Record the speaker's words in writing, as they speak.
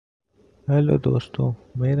Hello दोस्तों,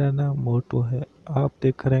 मेरा नाम मोटू है। आप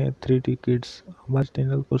देख रहे हैं 3D किड्स। हमारे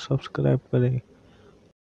चैनल को सब्सक्राइब करें।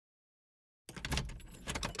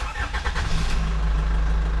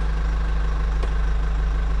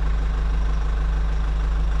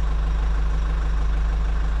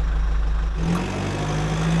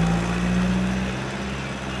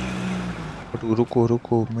 रुको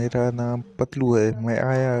रुको, मेरा नाम पतलू है। मैं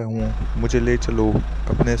आया हूँ, मुझे ले चलो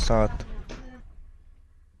अपने साथ।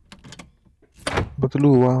 पतलू,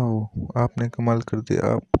 वाह, आपने कमाल कर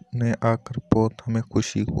दिया। आपने आकर बहुत हमें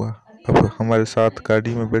खुशी हुआ। अब हमारे साथ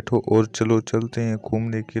गाड़ी में बैठो और चलो, चलते हैं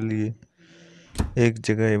घूमने के लिए। एक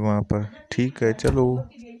जगह है वहाँ पर। ठीक है, चलो।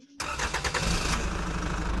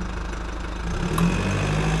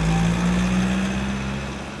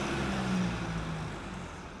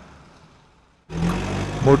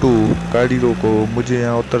 मोटू, गाड़ी रोको, मुझे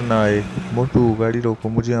यहाँ उतरना है। मोटू, गाड़ी रोको,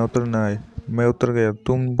 मुझे यहाँ उतरना है। मैं उतर गया,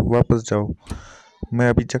 तुम वापस जाओ। मैं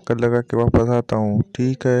अभी चक्कर लगा के वापस आता हूँ।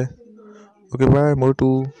 ठीक है। ओके, बाय मोटू।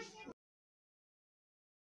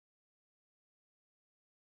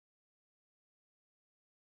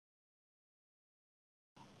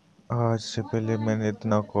 आज से पहले मैंने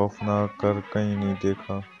इतना खौफनाक कर कहीं नहीं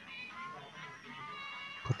देखा।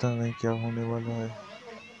 पता नहीं क्या होने वाला है।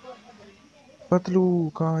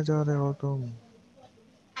 पतलू, कहाँ जा रहे हो तुम?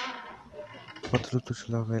 पतलू तो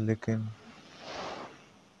चला गया, लेकिन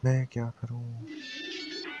मैं क्या करूं?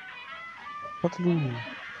 पतलू,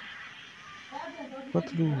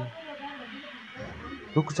 पतलू,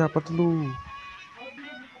 रुक जा पतलू।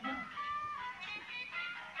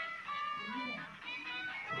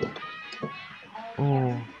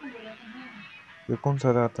 ओह, ये कौन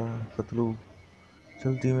सा रास्ता है? पतलू,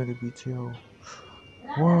 जल्दी मेरे पीछे आओ।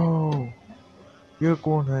 वाह, ये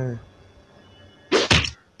कौन है?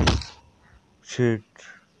 शिट,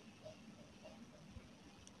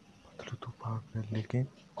 पतलू तो भाग गया, लेकिन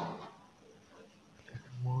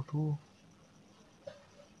मोटू,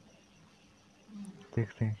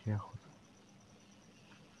 देखते हैं क्या होता है।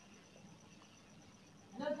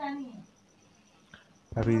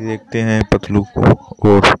 अभी देखते हैं पतलू को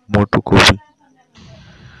और मोटू को भी।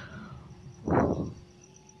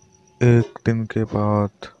 एक दिन के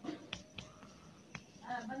बाद।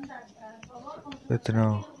 इतना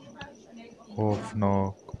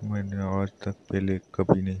खौफनाक मैंने आज तक पहले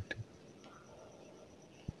कभी नहीं थी।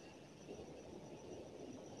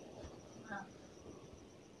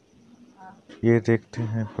 ये देखते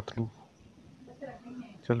हैं पतलू।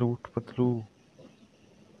 चलो उठ पतलू।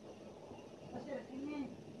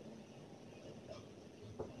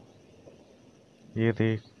 ये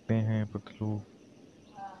देखते हैं पतलू।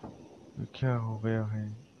 ये क्या हो गया है?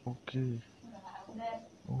 ओके।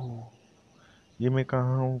 ओह, ये मैं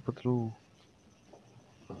कहाँ हूँ पतलू?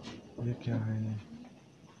 ये क्या है?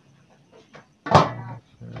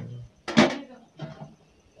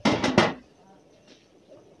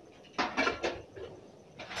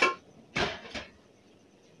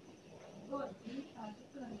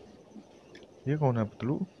 ये कौन है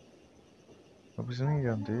पतलू? अब इसे नहीं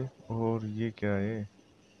जानते। और ये क्या है?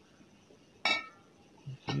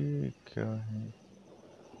 ये क्या है?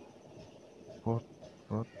 बहुत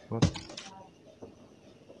बहुत बहुत।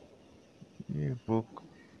 ये बुक।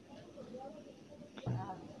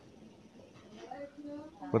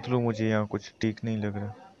 पतलू, मुझे यहाँ कुछ ठीक नहीं लग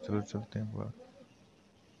रहा। चलो चलते हैं बाहर।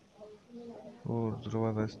 और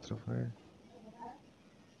दरवाजा इस तरफ है।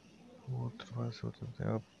 वो दरवाजे से उतरते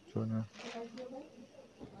हैं अब। जो है ना,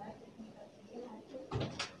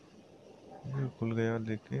 ये खुल गया,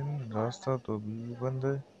 लेकिन रास्ता तो अभी बंद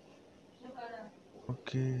है।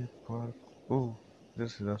 Okay, park. ओह, इधर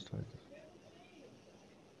से रास्ता है,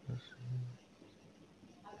 इधर से।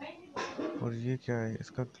 और ये क्या है?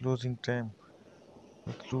 इसका क्लोजिंग टाइम।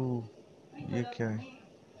 मतलब ये क्या है?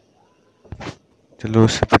 चलो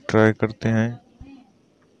इसे भी ट्राई करते हैं।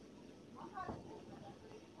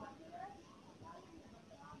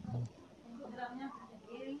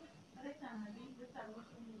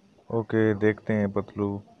 ओके, देखते हैं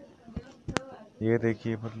पतलू। ये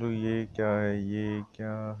देखिए पतलू, ये क्या है? ये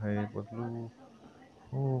क्या है पतलू?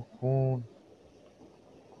 ओह, खून।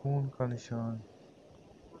 खून का निशान।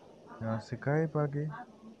 यहाँ से गायब आगे।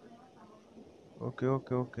 ओके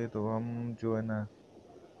ओके ओके, तो हम जो है ना,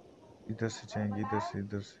 इधर से जाएंगे, इधर से,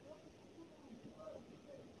 इधर से।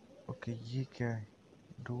 ओके, ये क्या है?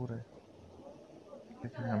 डोर है,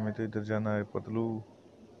 लेकिन हमें तो इधर जाना है पतलू।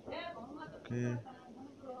 ओके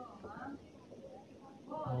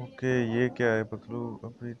ओके, ये क्या है पतलू?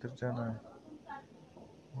 अब इधर जाना है।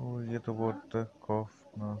 ओ, ये तो बहुत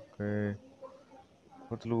खौफनाक है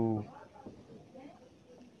पतलू।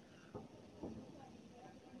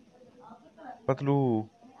 पतलू।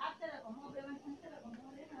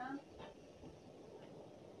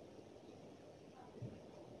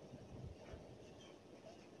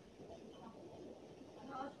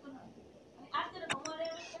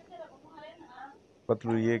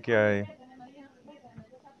 पतलू ये क्या है?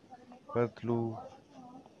 पतलू।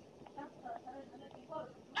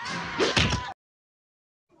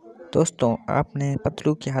 दोस्तों, आपने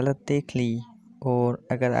पतलू की हालत देख ली। और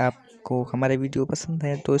अगर आपको हमारे वीडियो पसंद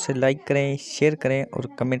है तो इसे लाइक करें, शेयर करें और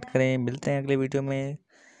कमेंट करें। मिलते हैं अगले वीडियो में।